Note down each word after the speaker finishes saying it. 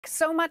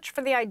So much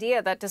for the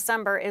idea that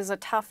December is a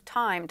tough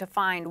time to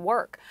find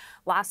work.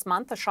 Last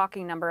month, a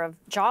shocking number of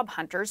job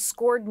hunters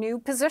scored new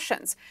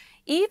positions,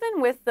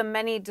 even with the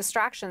many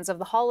distractions of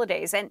the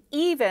holidays and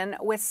even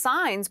with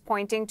signs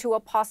pointing to a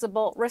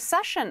possible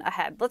recession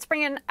ahead. Let's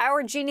bring in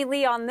our Jeannie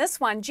Lee on this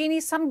one.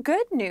 Jeannie, some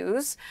good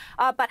news,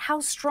 but how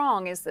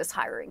strong is this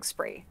hiring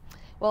spree?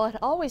 Well, it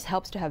always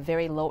helps to have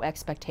very low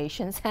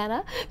expectations,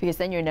 Hannah, because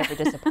then you're never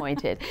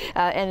disappointed.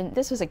 And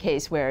this was a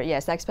case where,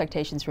 yes,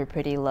 expectations were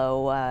pretty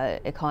low.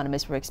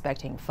 Economists were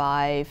expecting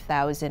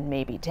 5,000,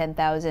 maybe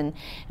 10,000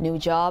 new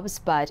jobs,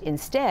 but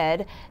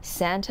instead,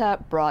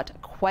 Santa brought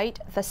quite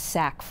the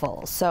sack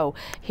full. So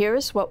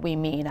here's what we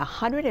mean.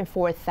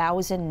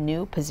 104,000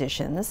 new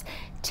positions,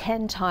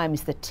 10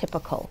 times the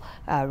typical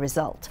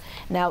result.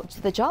 Now,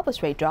 the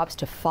jobless rate drops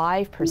to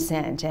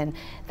 5%, and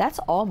that's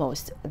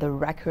almost the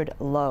record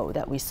low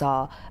that we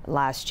saw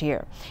last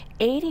year.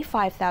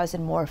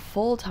 85,000 more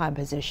full-time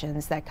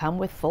positions that come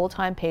with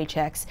full-time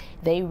paychecks.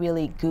 They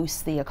really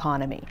goose the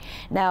economy.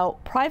 Now,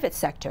 private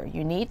sector,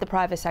 you need the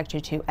private sector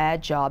to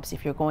add jobs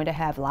if you're going to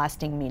have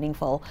lasting,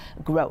 meaningful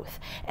growth.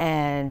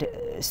 And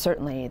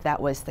certainly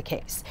that was the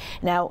case.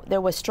 Now,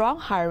 there was strong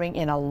hiring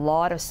in a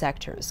lot of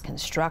sectors: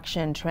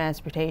 construction,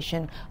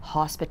 transportation,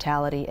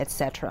 hospitality,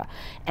 etc.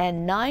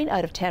 And 9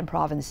 out of 10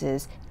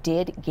 provinces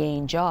did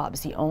gain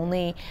jobs. The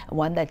only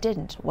one that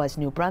didn't was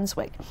New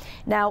Brunswick.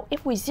 Now,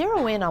 if we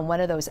zero in on one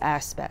of those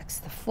aspects,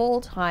 the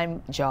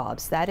full-time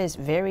jobs, that is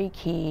very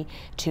key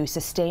to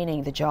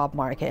sustaining the job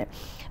market.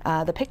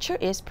 The picture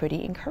is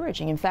pretty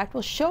encouraging. In fact,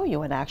 we'll show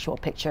you an actual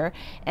picture,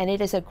 and it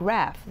is a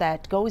graph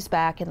that goes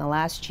back in the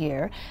last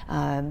year.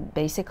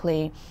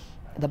 Basically,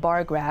 the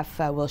bar graph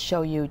will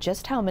show you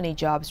just how many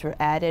jobs were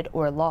added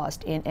or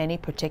lost in any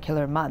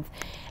particular month.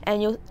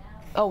 And you'll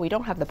Oh, we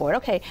don't have the board.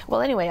 Okay.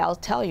 Well, anyway, I'll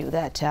tell you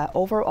that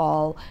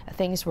overall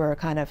things were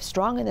kind of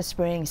strong in the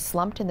spring,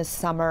 slumped in the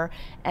summer,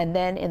 and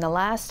then in the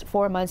last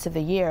 4 months of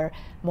the year,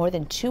 more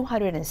than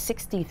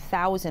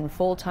 260,000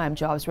 full-time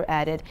jobs were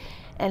added.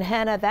 And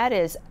Hannah, that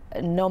is,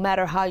 no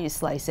matter how you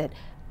slice it,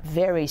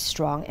 very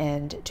strong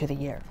end to the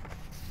year.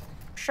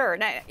 Sure.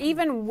 Now,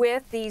 even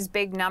with these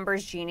big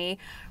numbers, Jeannie,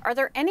 are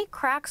there any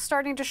cracks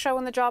starting to show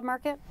in the job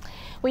market?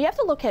 Well, you have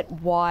to look at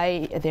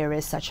why there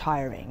is such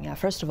hiring.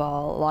 First of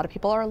all, a lot of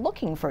people are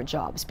looking for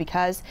jobs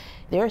because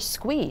they're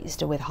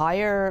squeezed with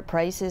higher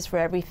prices for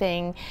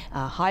everything,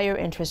 higher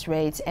interest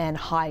rates, and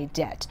high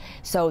debt.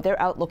 So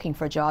they're out looking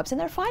for jobs, and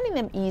they're finding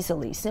them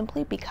easily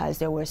simply because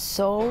there were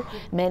so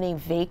many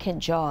vacant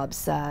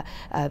jobs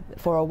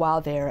for a while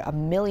there,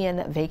 1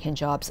 million vacant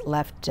jobs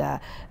left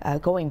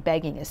going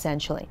begging,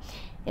 essentially.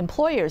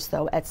 Employers,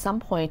 though, at some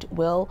point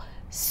will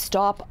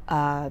stop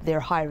their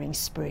hiring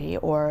spree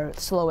or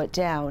slow it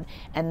down,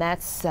 and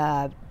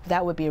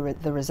that would be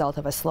the result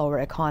of a slower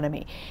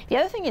economy. The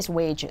other thing is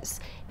wages.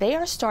 They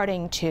are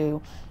starting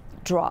to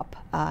drop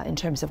in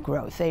terms of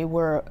growth. They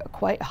were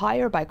quite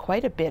higher by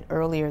quite a bit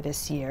earlier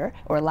this year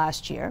or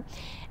last year.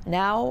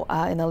 Now,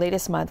 in the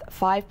latest month,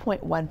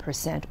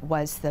 5.1%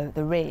 was the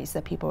raise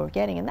that people were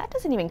getting, and that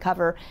doesn't even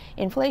cover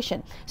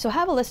inflation. So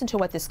have a listen to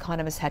what this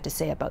economist had to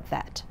say about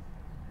that.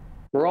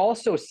 We're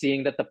also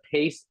seeing that the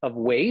pace of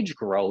wage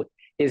growth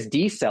is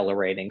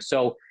decelerating.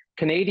 So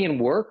Canadian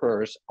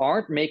workers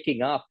aren't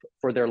making up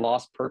for their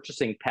lost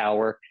purchasing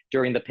power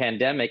during the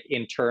pandemic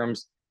in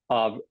terms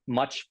of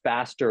much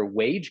faster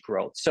wage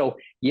growth. So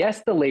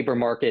yes, the labor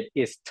market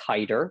is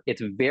tighter.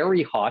 It's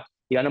very hot.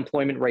 The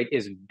unemployment rate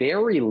is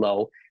very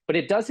low, but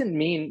it doesn't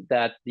mean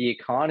that the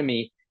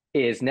economy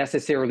is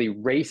necessarily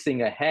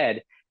racing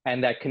ahead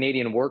and that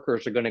Canadian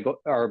workers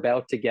are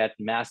about to get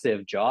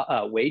massive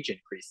wage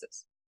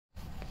increases.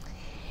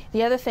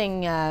 The other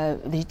thing,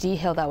 the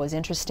detail that was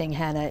interesting,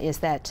 Hannah, is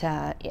that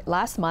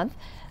last month,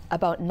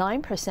 about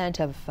 9%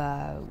 of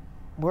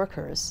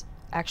workers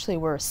actually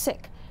were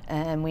sick.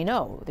 And we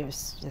know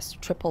there's this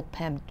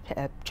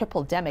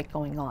triple-demic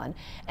going on.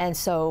 And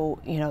so,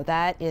 you know,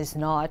 that is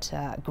not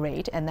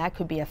great. And that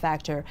could be a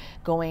factor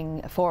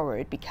going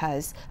forward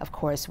because, of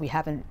course, we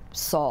haven't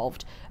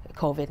solved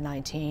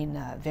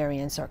COVID-19.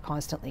 Variants are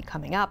constantly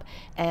coming up.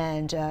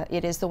 And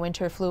it is the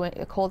winter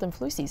cold and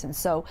flu season.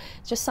 So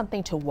just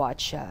something to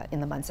watch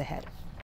in the months ahead.